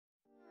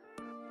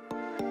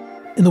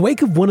In the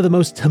wake of one of the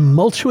most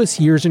tumultuous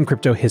years in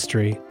crypto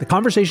history, the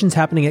conversations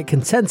happening at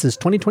Consensus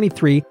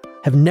 2023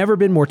 have never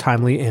been more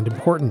timely and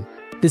important.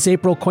 This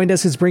April,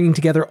 CoinDesk is bringing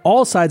together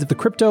all sides of the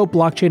crypto,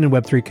 blockchain, and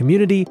Web3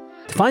 community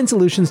to find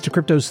solutions to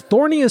crypto's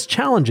thorniest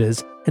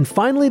challenges and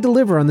finally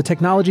deliver on the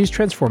technology's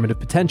transformative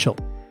potential.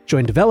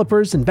 Join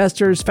developers,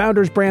 investors,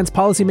 founders, brands,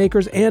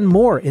 policymakers, and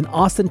more in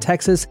Austin,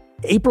 Texas,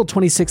 April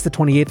 26th to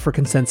 28th for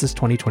Consensus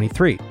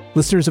 2023.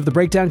 Listeners of The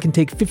Breakdown can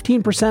take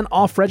 15%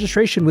 off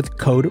registration with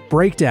code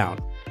BREAKDOWN.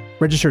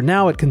 Register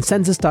now at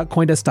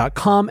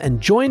consensus.coindesk.com and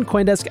join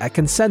CoinDesk at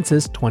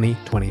Consensus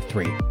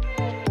 2023.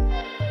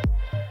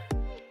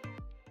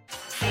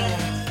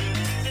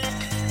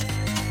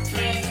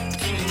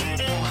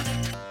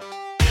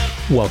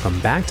 Welcome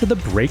back to The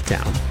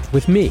Breakdown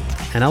with me,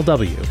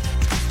 NLW.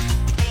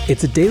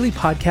 It's a daily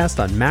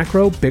podcast on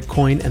macro,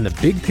 Bitcoin, and the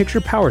big picture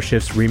power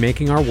shifts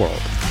remaking our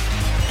world.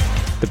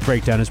 The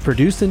Breakdown is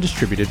produced and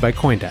distributed by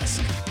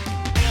CoinDesk.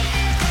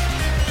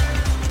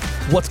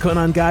 What's going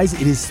on, guys?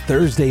 It is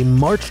Thursday,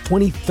 March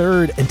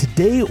 23rd, and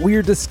today we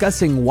are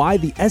discussing why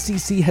the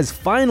SEC has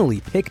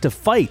finally picked a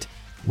fight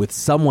with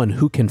someone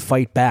who can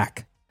fight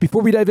back.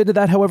 Before we dive into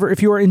that, however,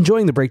 if you are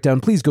enjoying The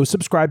Breakdown, please go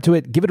subscribe to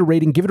it, give it a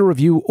rating, give it a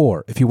review,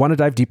 or if you want to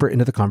dive deeper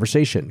into the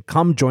conversation,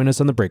 come join us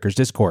on the Breakers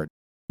Discord.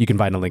 You can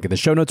find a link in the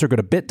show notes or go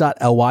to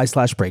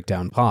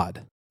bit.ly/breakdownpod.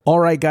 All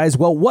right, guys.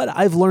 Well, what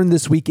I've learned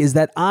this week is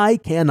that I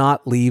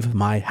cannot leave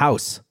my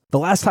house. The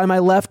last time I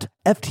left,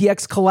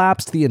 FTX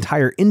collapsed, the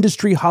entire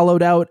industry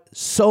hollowed out.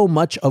 So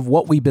much of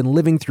what we've been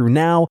living through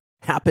now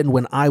happened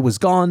when I was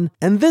gone,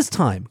 and this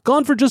time,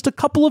 gone for just a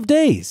couple of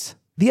days.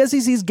 The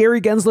SEC's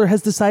Gary Gensler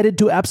has decided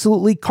to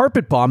absolutely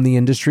carpet bomb the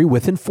industry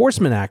with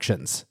enforcement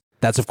actions.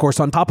 That's, of course,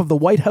 on top of the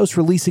White House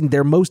releasing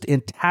their most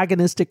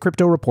antagonistic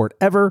crypto report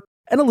ever,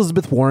 and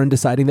Elizabeth Warren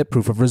deciding that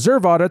proof of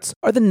reserve audits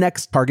are the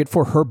next target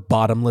for her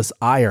bottomless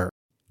ire.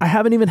 I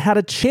haven't even had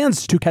a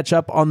chance to catch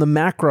up on the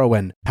macro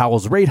and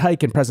Powell's rate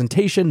hike and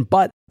presentation,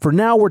 but for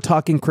now we're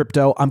talking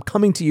crypto. I'm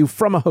coming to you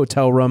from a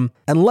hotel room,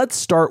 and let's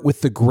start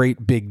with the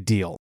great big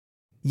deal.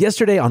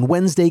 Yesterday on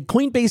Wednesday,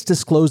 Coinbase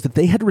disclosed that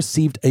they had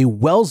received a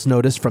Wells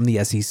notice from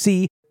the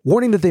SEC,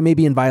 warning that they may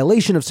be in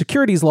violation of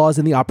securities laws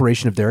in the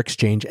operation of their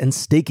exchange and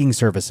staking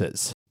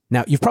services.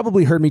 Now, you've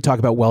probably heard me talk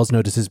about Wells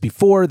notices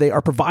before. They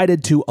are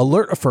provided to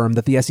alert a firm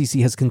that the SEC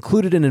has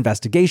concluded an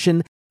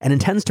investigation and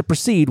intends to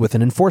proceed with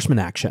an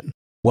enforcement action.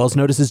 Wells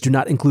notices do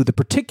not include the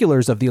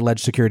particulars of the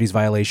alleged securities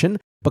violation,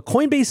 but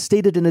Coinbase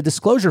stated in a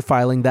disclosure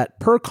filing that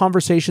per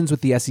conversations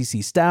with the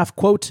SEC staff,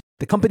 quote,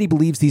 the company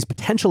believes these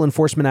potential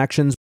enforcement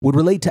actions would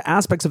relate to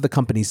aspects of the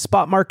company's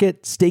spot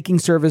market, staking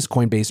service,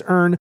 Coinbase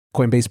Earn,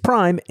 Coinbase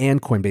Prime,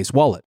 and Coinbase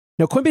Wallet.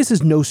 Now, Coinbase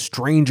is no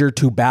stranger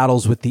to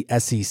battles with the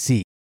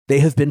SEC. They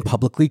have been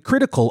publicly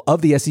critical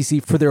of the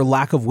SEC for their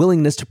lack of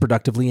willingness to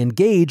productively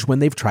engage when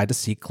they've tried to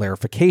seek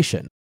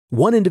clarification.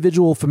 One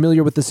individual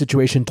familiar with the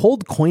situation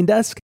told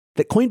CoinDesk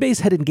that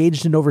Coinbase had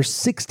engaged in over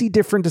 60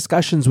 different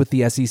discussions with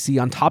the SEC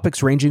on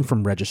topics ranging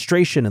from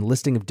registration and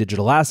listing of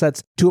digital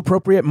assets to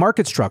appropriate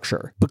market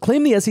structure, but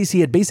claimed the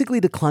SEC had basically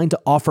declined to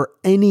offer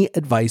any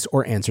advice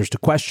or answers to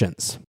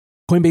questions.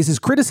 Coinbase's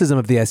criticism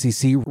of the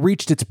SEC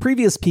reached its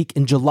previous peak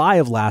in July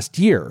of last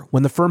year,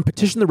 when the firm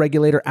petitioned the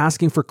regulator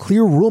asking for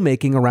clear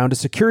rulemaking around a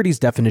securities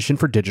definition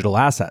for digital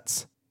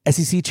assets.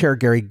 SEC Chair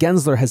Gary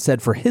Gensler has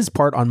said for his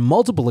part on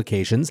multiple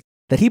occasions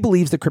that he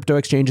believes that crypto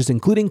exchanges,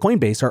 including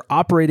Coinbase, are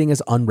operating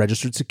as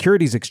unregistered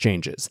securities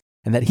exchanges,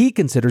 and that he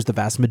considers the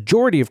vast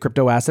majority of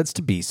crypto assets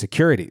to be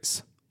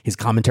securities. His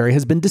commentary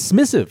has been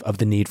dismissive of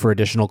the need for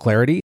additional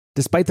clarity,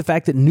 despite the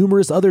fact that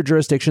numerous other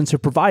jurisdictions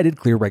have provided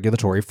clear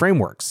regulatory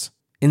frameworks.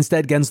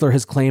 Instead, Gensler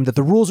has claimed that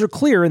the rules are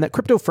clear and that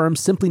crypto firms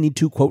simply need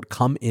to, quote,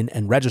 come in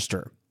and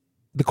register.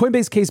 The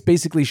Coinbase case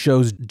basically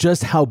shows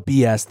just how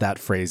BS that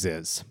phrase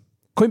is.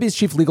 Coinbase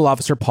Chief Legal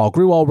Officer Paul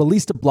Grewal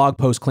released a blog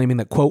post claiming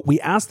that, quote, we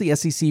asked the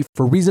SEC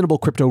for reasonable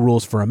crypto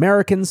rules for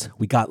Americans.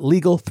 We got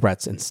legal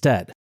threats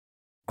instead.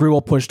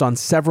 Grewal pushed on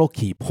several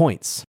key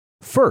points.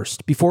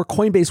 First, before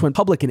Coinbase went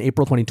public in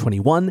April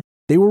 2021,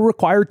 they were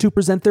required to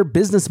present their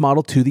business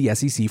model to the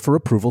SEC for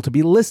approval to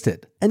be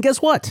listed. And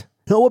guess what?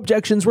 No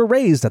objections were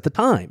raised at the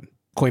time.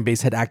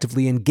 Coinbase had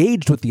actively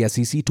engaged with the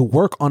SEC to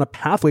work on a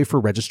pathway for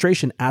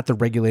registration at the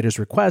regulator's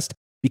request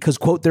because,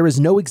 quote, there is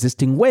no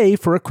existing way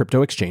for a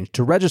crypto exchange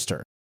to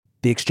register.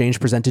 The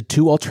exchange presented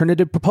two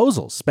alternative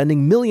proposals,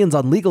 spending millions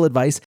on legal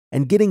advice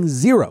and getting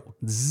zero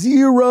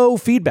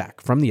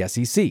feedback from the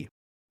SEC.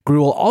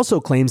 Grewal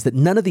also claims that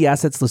none of the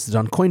assets listed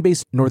on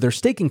Coinbase nor their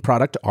staking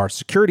product are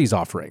securities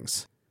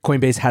offerings.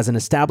 Coinbase has an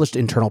established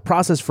internal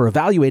process for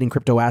evaluating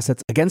crypto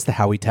assets against the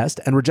Howey test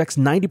and rejects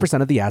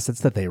 90% of the assets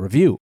that they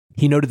review.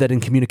 He noted that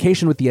in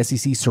communication with the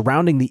SEC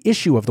surrounding the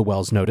issue of the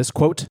Wells notice,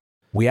 quote,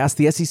 we asked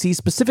the SEC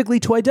specifically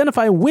to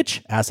identify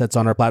which assets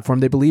on our platform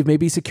they believe may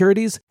be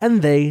securities,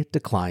 and they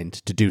declined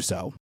to do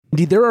so.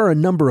 Indeed, there are a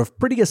number of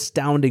pretty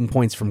astounding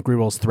points from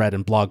Grewal's thread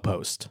and blog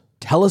post.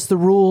 Tell us the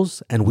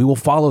rules, and we will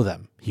follow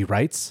them, he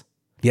writes.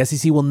 The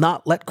SEC will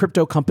not let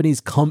crypto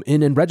companies come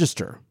in and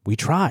register. We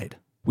tried.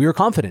 We are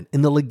confident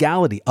in the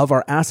legality of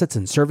our assets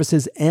and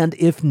services, and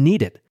if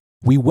needed,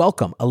 We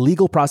welcome a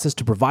legal process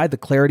to provide the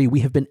clarity we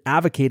have been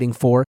advocating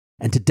for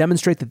and to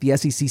demonstrate that the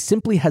SEC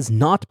simply has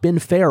not been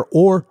fair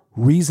or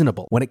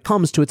reasonable when it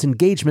comes to its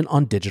engagement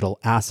on digital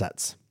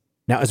assets.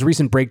 Now, as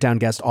recent Breakdown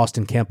guest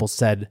Austin Campbell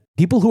said,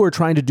 people who are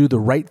trying to do the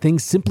right thing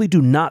simply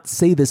do not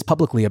say this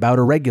publicly about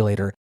a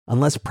regulator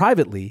unless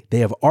privately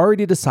they have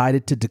already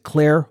decided to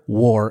declare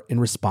war in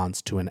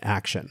response to an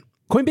action.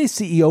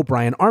 Coinbase CEO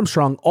Brian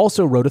Armstrong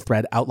also wrote a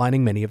thread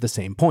outlining many of the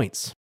same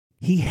points.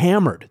 He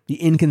hammered the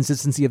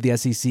inconsistency of the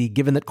SEC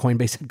given that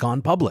Coinbase had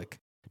gone public.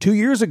 2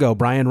 years ago,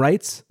 Brian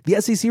writes,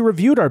 the SEC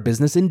reviewed our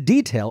business in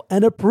detail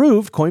and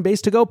approved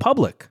Coinbase to go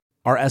public.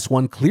 Our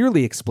S-1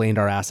 clearly explained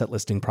our asset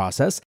listing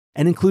process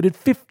and included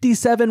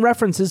 57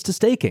 references to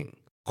staking.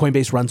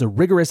 Coinbase runs a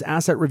rigorous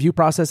asset review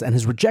process and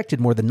has rejected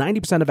more than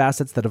 90% of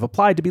assets that have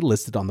applied to be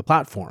listed on the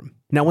platform.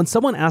 Now, when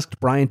someone asked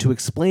Brian to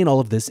explain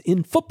all of this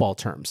in football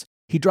terms,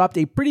 he dropped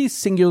a pretty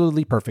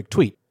singularly perfect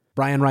tweet.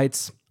 Brian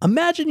writes,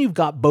 imagine you've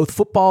got both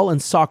football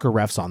and soccer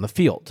refs on the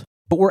field,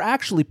 but we're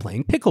actually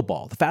playing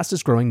pickleball, the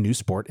fastest growing new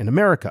sport in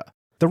America.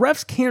 The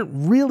refs can't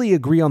really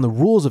agree on the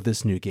rules of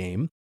this new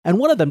game, and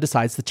one of them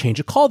decides to change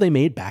a call they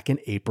made back in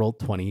April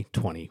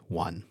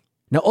 2021.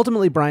 Now,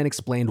 ultimately, Brian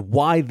explained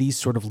why these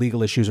sort of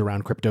legal issues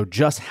around crypto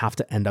just have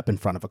to end up in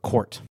front of a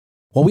court.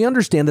 While we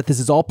understand that this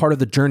is all part of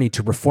the journey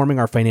to reforming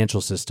our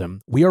financial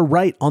system, we are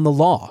right on the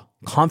law,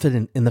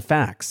 confident in the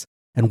facts,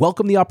 and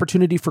welcome the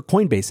opportunity for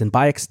Coinbase and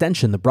by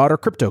extension the broader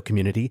crypto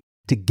community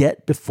to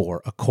get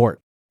before a court.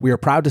 We are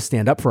proud to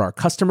stand up for our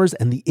customers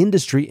and the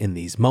industry in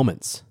these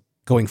moments.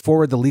 Going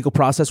forward, the legal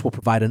process will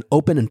provide an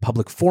open and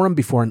public forum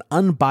before an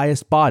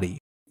unbiased body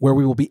where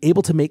we will be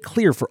able to make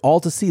clear for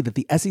all to see that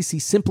the SEC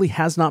simply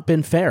has not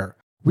been fair,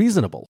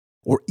 reasonable,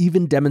 or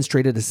even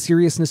demonstrated a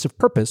seriousness of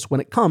purpose when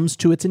it comes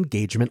to its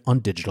engagement on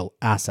digital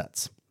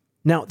assets.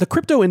 Now, the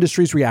crypto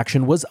industry's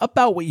reaction was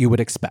about what you would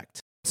expect.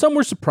 Some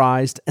were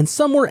surprised, and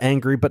some were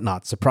angry but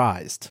not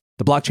surprised.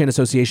 The Blockchain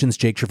Association's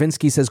Jake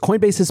Chervinsky says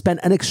Coinbase has spent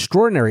an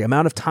extraordinary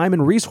amount of time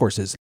and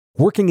resources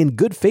working in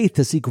good faith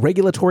to seek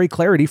regulatory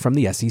clarity from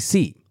the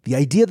SEC. The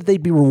idea that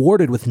they'd be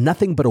rewarded with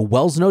nothing but a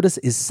Wells notice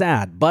is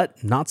sad,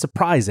 but not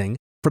surprising,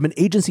 from an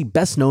agency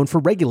best known for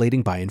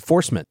regulating by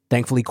enforcement.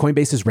 Thankfully,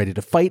 Coinbase is ready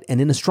to fight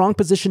and in a strong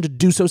position to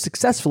do so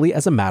successfully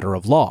as a matter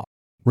of law.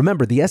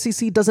 Remember, the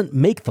SEC doesn't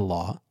make the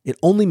law, it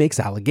only makes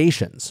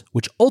allegations,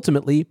 which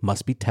ultimately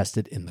must be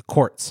tested in the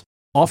courts.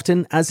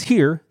 Often, as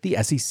here, the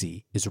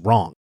SEC is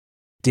wrong.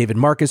 David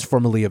Marcus,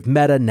 formerly of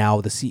Meta, now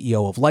the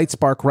CEO of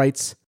Lightspark,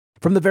 writes,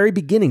 from the very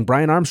beginning,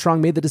 Brian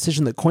Armstrong made the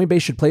decision that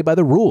Coinbase should play by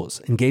the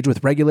rules, engage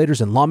with regulators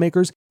and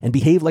lawmakers, and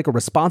behave like a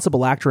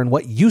responsible actor in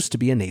what used to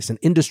be a nascent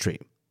industry.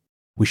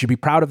 We should be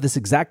proud of this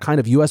exact kind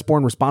of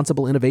US-born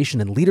responsible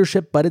innovation and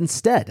leadership, but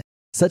instead,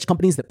 such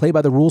companies that play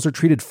by the rules are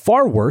treated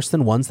far worse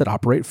than ones that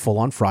operate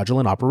full-on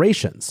fraudulent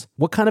operations.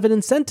 What kind of an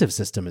incentive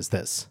system is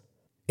this?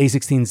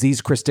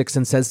 A16Z's Chris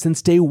Dixon says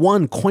since day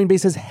one,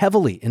 Coinbase has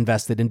heavily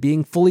invested in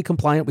being fully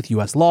compliant with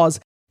US laws,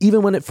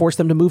 even when it forced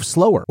them to move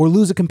slower or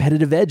lose a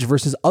competitive edge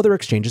versus other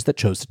exchanges that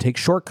chose to take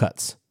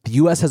shortcuts. The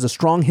US has a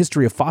strong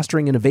history of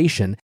fostering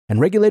innovation, and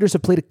regulators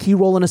have played a key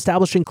role in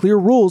establishing clear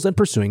rules and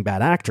pursuing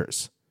bad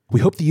actors. We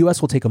hope the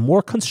US will take a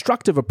more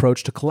constructive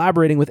approach to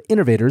collaborating with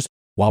innovators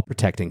while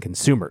protecting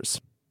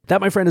consumers.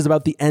 That, my friend, is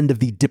about the end of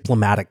the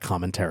diplomatic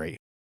commentary.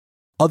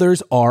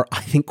 Others are,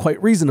 I think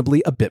quite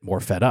reasonably, a bit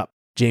more fed up.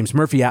 James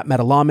Murphy at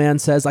MetaLawman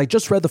says, I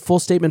just read the full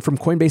statement from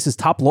Coinbase's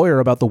top lawyer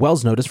about the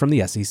Wells notice from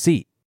the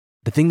SEC.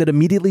 The thing that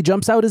immediately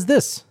jumps out is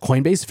this.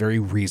 Coinbase, very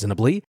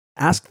reasonably,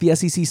 asked the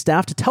SEC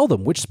staff to tell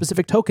them which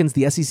specific tokens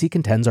the SEC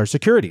contends are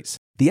securities.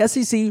 The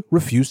SEC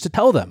refused to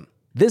tell them.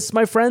 This,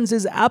 my friends,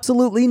 is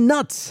absolutely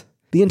nuts.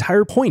 The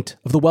entire point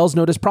of the Wells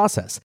notice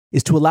process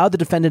is to allow the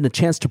defendant a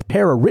chance to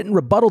prepare a written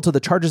rebuttal to the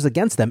charges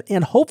against them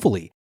and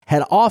hopefully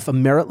head off a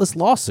meritless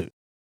lawsuit.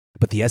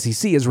 But the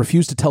SEC has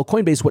refused to tell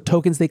Coinbase what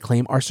tokens they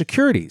claim are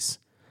securities.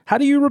 How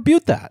do you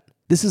rebuke that?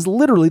 This is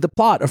literally the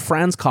plot of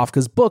Franz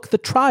Kafka's book, The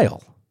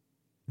Trial.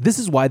 This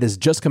is why this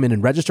just come in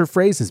and register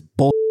phrase is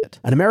bullshit.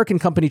 An American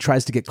company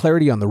tries to get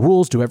clarity on the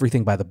rules, do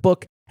everything by the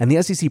book, and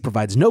the SEC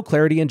provides no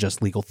clarity and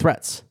just legal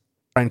threats.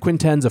 Brian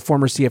Quintens, a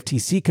former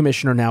CFTC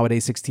commissioner now at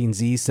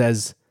A16Z,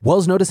 says,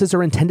 Wells notices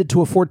are intended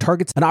to afford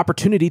targets an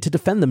opportunity to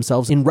defend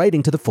themselves in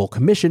writing to the full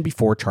commission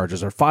before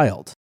charges are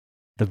filed.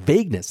 The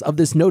vagueness of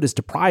this notice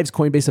deprives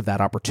Coinbase of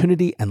that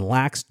opportunity and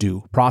lacks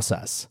due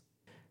process.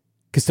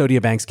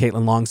 Custodia Bank's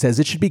Caitlin Long says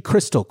it should be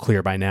crystal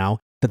clear by now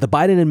that the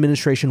Biden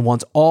administration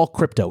wants all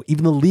crypto,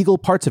 even the legal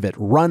parts of it,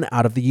 run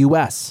out of the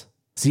US.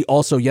 See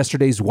also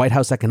yesterday's White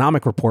House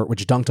economic report,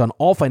 which dunked on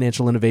all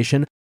financial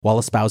innovation while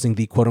espousing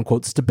the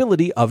quote-unquote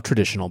stability of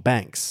traditional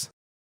banks.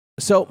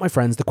 So, my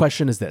friends, the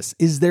question is this.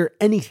 Is there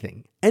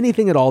anything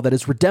at all that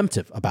is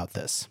redemptive about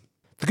this?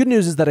 The good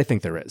news is that I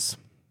think there is.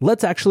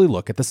 Let's actually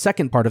look at the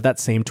second part of that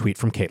same tweet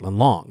from Caitlin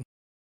Long.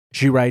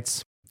 She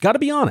writes, gotta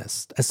be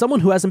honest, as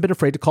someone who hasn't been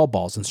afraid to call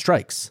balls and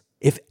strikes,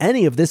 if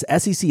any of this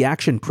SEC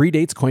action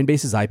predates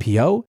Coinbase's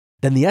IPO,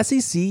 then the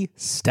SEC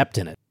stepped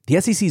in it. The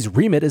SEC's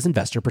remit is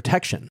investor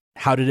protection.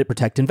 How did it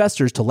protect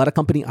investors to let a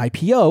company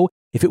IPO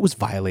if it was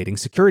violating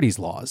securities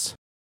laws.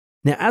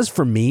 Now, as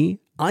for me,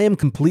 I am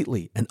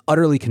completely and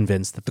utterly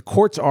convinced that the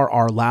courts are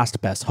our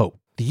last best hope.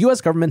 The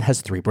US government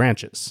has 3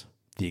 branches.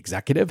 The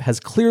executive has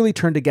clearly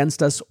turned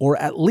against us, or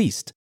at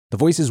least the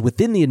voices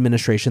within the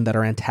administration that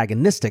are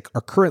antagonistic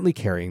are currently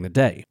carrying the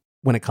day.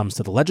 When it comes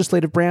to the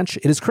legislative branch,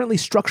 it is currently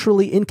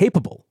structurally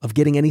incapable of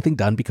getting anything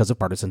done because of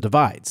partisan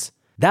divides.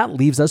 That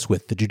leaves us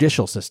with the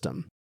judicial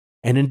system.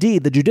 And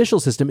indeed, the judicial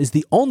system is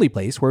the only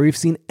place where we've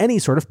seen any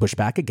sort of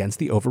pushback against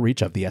the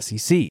overreach of the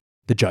SEC.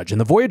 The judge in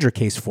the Voyager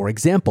case, for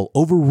example,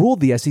 overruled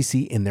the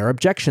SEC in their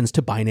objections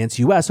to Binance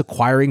US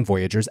acquiring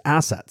Voyager's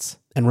assets.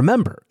 And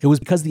remember, it was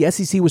because the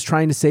SEC was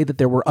trying to say that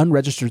there were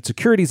unregistered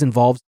securities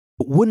involved,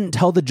 but wouldn't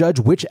tell the judge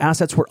which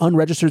assets were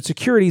unregistered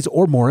securities,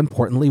 or more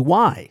importantly,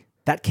 why.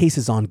 That case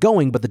is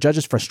ongoing, but the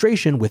judge's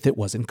frustration with it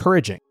was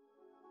encouraging.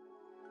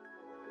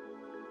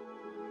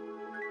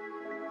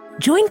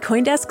 Join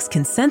CoinDesk's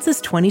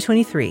Consensus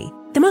 2023,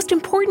 the most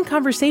important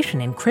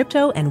conversation in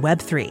crypto and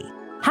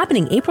Web3,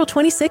 happening April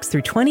 26th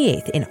through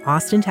 28th in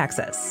Austin,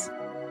 Texas.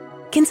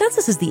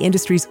 Consensus is the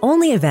industry's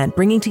only event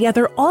bringing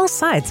together all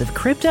sides of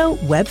crypto,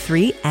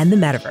 Web3, and the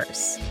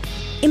metaverse.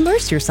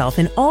 Immerse yourself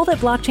in all that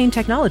blockchain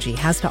technology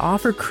has to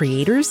offer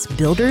creators,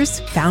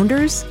 builders,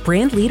 founders,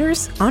 brand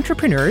leaders,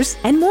 entrepreneurs,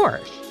 and more.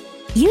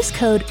 Use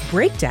code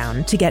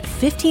BREAKDOWN to get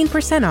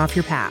 15% off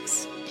your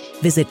pass.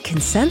 Visit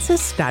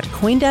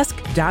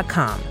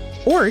consensus.coindesk.com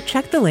or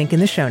check the link in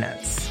the show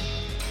notes.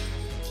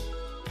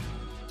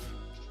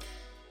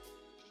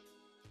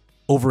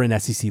 Over in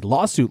SEC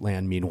lawsuit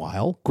land,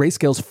 meanwhile,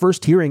 Grayscale's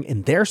first hearing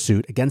in their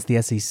suit against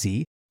the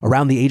SEC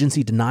around the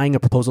agency denying a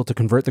proposal to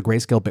convert the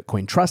Grayscale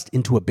Bitcoin Trust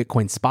into a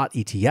Bitcoin spot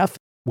ETF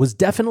was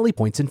definitely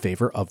points in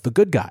favor of the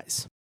good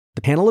guys.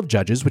 The panel of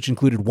judges, which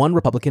included 1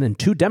 Republican and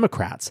 2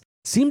 Democrats,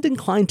 seemed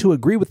inclined to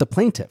agree with the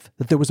plaintiff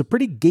that there was a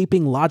pretty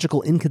gaping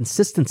logical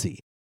inconsistency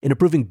in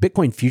approving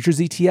Bitcoin futures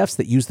ETFs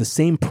that use the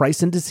same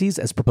price indices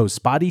as proposed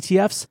spot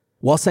ETFs,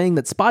 while saying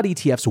that spot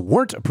ETFs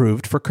weren't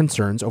approved for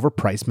concerns over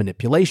price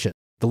manipulation.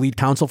 The lead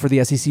counsel for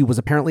the SEC was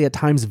apparently at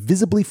times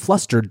visibly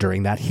flustered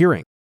during that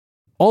hearing.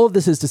 All of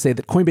this is to say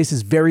that Coinbase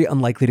is very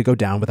unlikely to go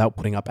down without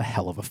putting up a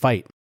hell of a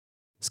fight.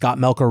 Scott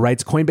Melker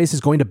writes, Coinbase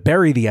is going to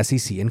bury the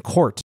SEC in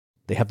court.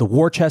 They have the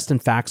war chest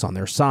and facts on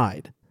their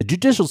side. The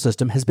judicial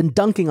system has been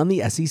dunking on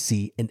the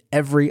SEC in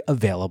every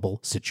available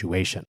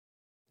situation.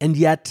 And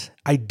yet,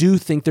 I do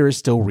think there is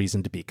still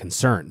reason to be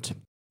concerned.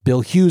 Bill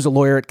Hughes, a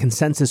lawyer at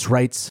Consensus,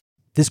 writes,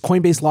 this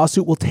Coinbase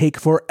lawsuit will take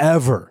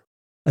forever,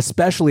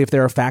 especially if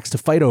there are facts to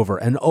fight over.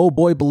 And oh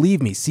boy,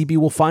 believe me, CB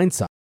will find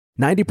some.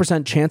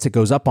 90% chance it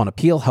goes up on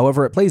appeal,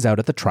 however it plays out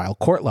at the trial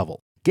court level.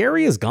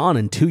 Gary is gone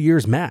in 2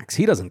 years max.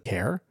 He doesn't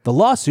care. The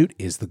lawsuit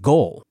is the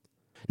goal.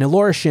 Now,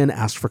 Laura Shin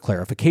asked for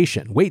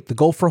clarification. Wait, the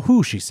goal for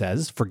who, she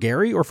says? For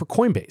Gary or for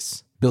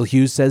Coinbase? Bill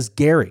Hughes says,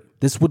 Gary.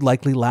 This would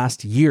likely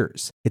last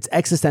years. It's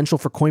existential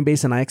for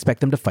Coinbase, and I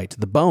expect them to fight to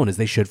the bone, as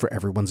they should for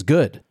everyone's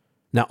good.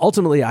 Now,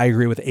 ultimately, I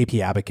agree with AP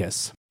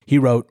Abacus. He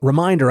wrote,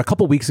 reminder, a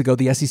couple weeks ago,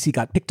 the SEC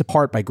got picked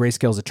apart by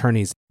Grayscale's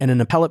attorneys and an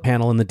appellate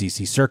panel in the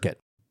DC Circuit.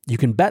 You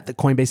can bet that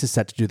Coinbase is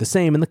set to do the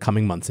same in the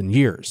coming months and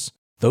years.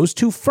 Those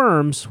 2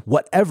 firms,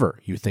 whatever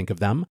you think of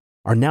them,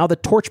 are now the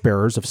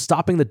torchbearers of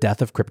stopping the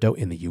death of crypto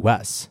in the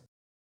US.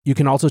 You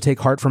can also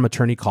take heart from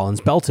attorney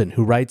Collins Belton,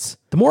 who writes,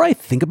 the more I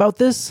think about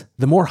this,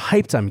 the more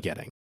hyped I'm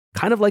getting.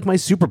 Kind of like my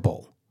Super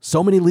Bowl.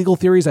 So many legal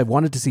theories I've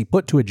wanted to see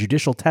put to a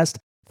judicial test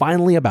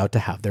finally about to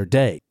have their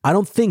day. I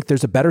don't think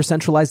there's a better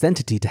centralized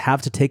entity to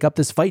have to take up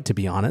this fight, to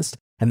be honest,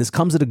 and this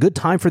comes at a good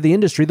time for the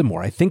industry the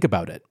more I think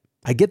about it.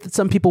 I get that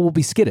some people will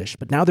be skittish,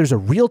 but now there's a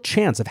real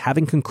chance of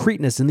having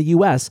concreteness in the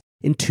US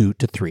in 2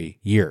 to 3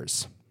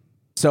 years.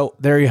 So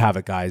there you have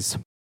it, guys.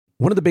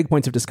 One of the big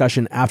points of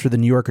discussion after the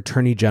New York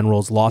Attorney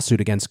General's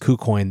lawsuit against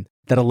KuCoin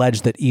that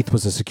alleged that ETH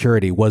was a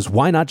security was,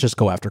 why not just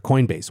go after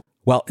Coinbase?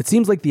 Well, it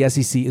seems like the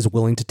SEC is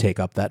willing to take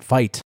up that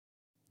fight.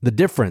 The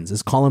difference,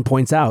 as Colin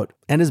points out,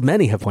 and as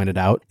many have pointed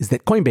out, is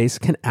that Coinbase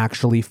can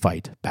actually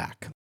fight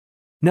back.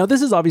 Now,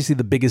 this is obviously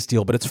the biggest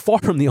deal, but it's far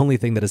from the only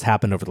thing that has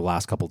happened over the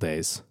last couple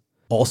days.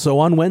 Also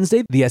on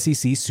Wednesday, the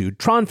SEC sued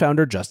Tron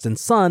founder Justin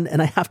Sun,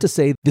 and I have to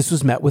say this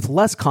was met with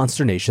less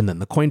consternation than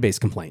the Coinbase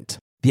complaint.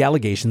 The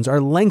allegations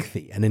are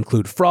lengthy and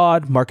include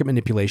fraud, market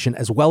manipulation,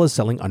 as well as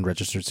selling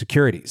unregistered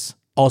securities.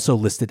 Also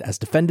listed as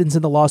defendants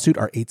in the lawsuit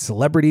are 8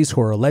 celebrities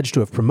who are alleged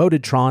to have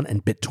promoted Tron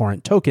and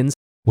BitTorrent tokens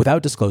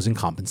without disclosing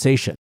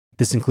compensation.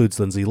 This includes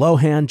Lindsay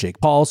Lohan, Jake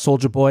Paul,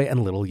 Soulja Boy,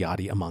 and Lil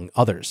Yachty, among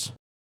others.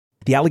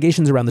 The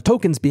allegations around the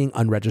tokens being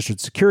unregistered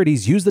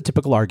securities use the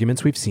typical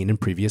arguments we've seen in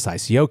previous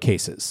ICO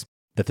cases,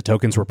 that the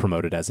tokens were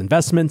promoted as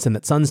investments and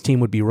that Sun's team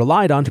would be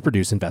relied on to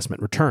produce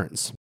investment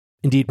returns.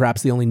 Indeed,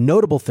 perhaps the only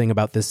notable thing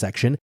about this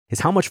section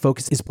is how much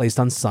focus is placed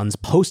on Sun's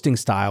posting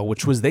style,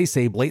 which was, they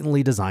say,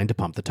 blatantly designed to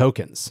pump the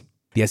tokens.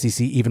 The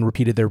SEC even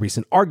repeated their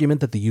recent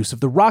argument that the use of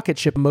the rocket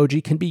ship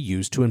emoji can be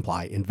used to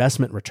imply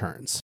investment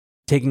returns.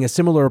 Taking a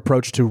similar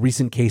approach to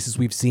recent cases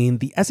we've seen,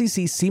 the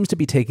SEC seems to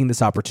be taking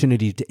this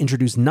opportunity to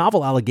introduce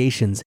novel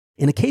allegations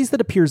in a case that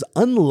appears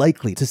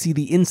unlikely to see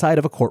the inside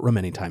of a courtroom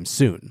anytime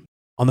soon.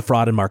 On the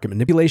fraud and market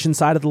manipulation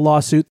side of the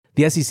lawsuit,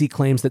 the SEC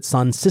claims that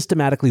Sun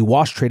systematically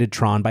wash-traded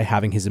Tron by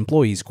having his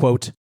employees,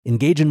 quote,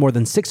 engage in more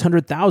than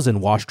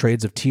 600,000 wash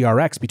trades of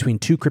TRX between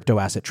two crypto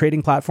asset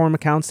trading platform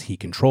accounts he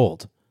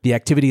controlled. The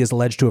activity is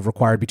alleged to have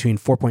required between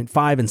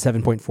 4.5 and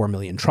 7.4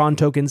 million Tron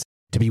tokens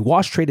to be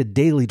wash-traded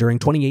daily during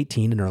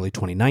 2018 and early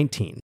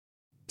 2019.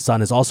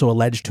 Sun is also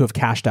alleged to have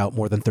cashed out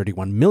more than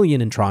 31 million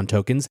in Tron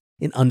tokens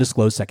in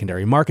undisclosed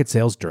secondary market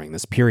sales during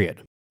this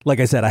period. Like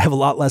I said, I have a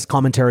lot less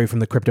commentary from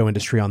the crypto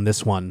industry on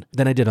this one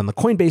than I did on the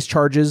Coinbase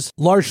charges,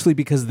 largely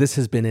because this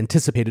has been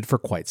anticipated for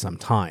quite some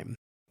time.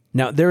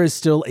 Now, there is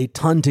still a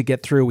ton to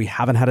get through. We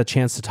haven't had a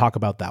chance to talk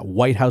about that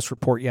White House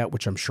report yet,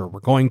 which I'm sure we're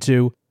going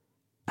to.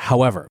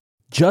 However,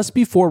 just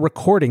before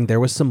recording,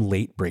 there was some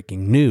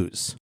late-breaking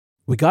news.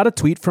 We got a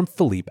tweet from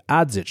Filip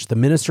Adzic, the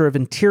Minister of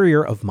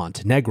Interior of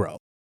Montenegro.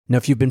 Now,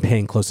 if you've been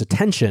paying close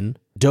attention,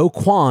 Do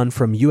Kwon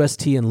from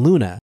UST and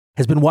Luna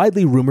has been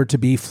widely rumored to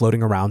be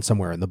floating around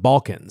somewhere in the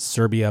Balkans,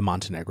 Serbia,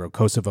 Montenegro,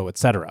 Kosovo,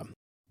 etc.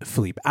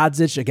 Filip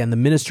Adzic, again the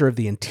Minister of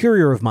the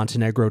Interior of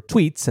Montenegro,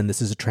 tweets, and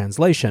this is a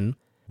translation,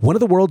 one of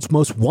the world's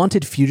most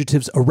wanted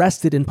fugitives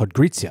arrested in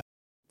Podgorica.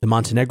 The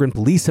Montenegrin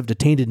police have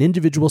detained an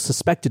individual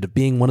suspected of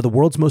being one of the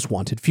world's most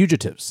wanted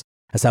fugitives,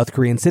 a South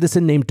Korean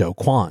citizen named Do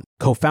Kwon,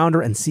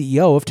 co-founder and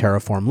CEO of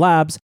Terraform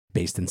Labs,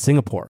 based in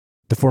Singapore.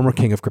 The former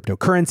king of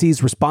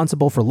cryptocurrencies,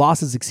 responsible for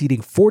losses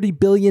exceeding $40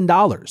 billion,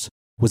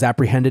 was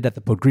apprehended at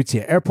the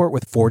Podgorica airport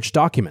with forged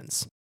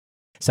documents.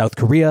 South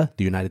Korea,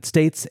 the United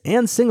States,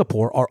 and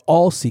Singapore are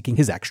all seeking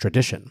his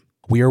extradition.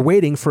 We are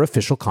waiting for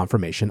official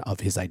confirmation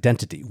of his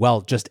identity.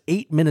 Well, just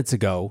 8 minutes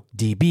ago,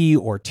 DB,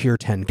 or Tier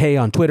 10K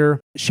on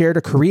Twitter, shared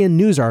a Korean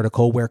news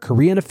article where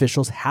Korean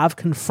officials have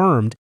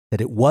confirmed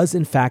that it was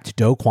in fact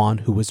Do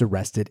Kwon who was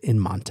arrested in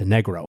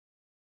Montenegro.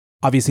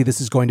 Obviously,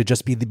 this is going to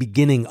just be the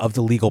beginning of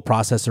the legal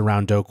process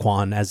around Do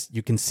Kwon. As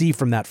you can see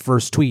from that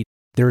first tweet,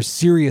 there is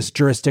serious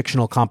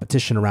jurisdictional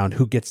competition around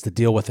who gets to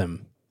deal with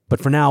him.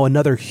 But for now,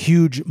 another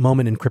huge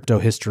moment in crypto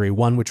history,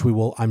 one which we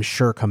will, I'm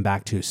sure, come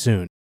back to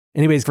soon.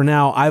 Anyways, for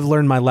now, I've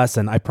learned my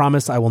lesson. I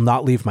promise I will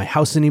not leave my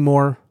house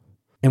anymore,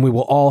 and we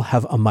will all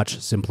have a much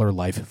simpler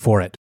life for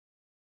it.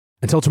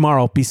 Until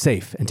tomorrow, be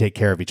safe and take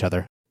care of each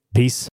other. Peace.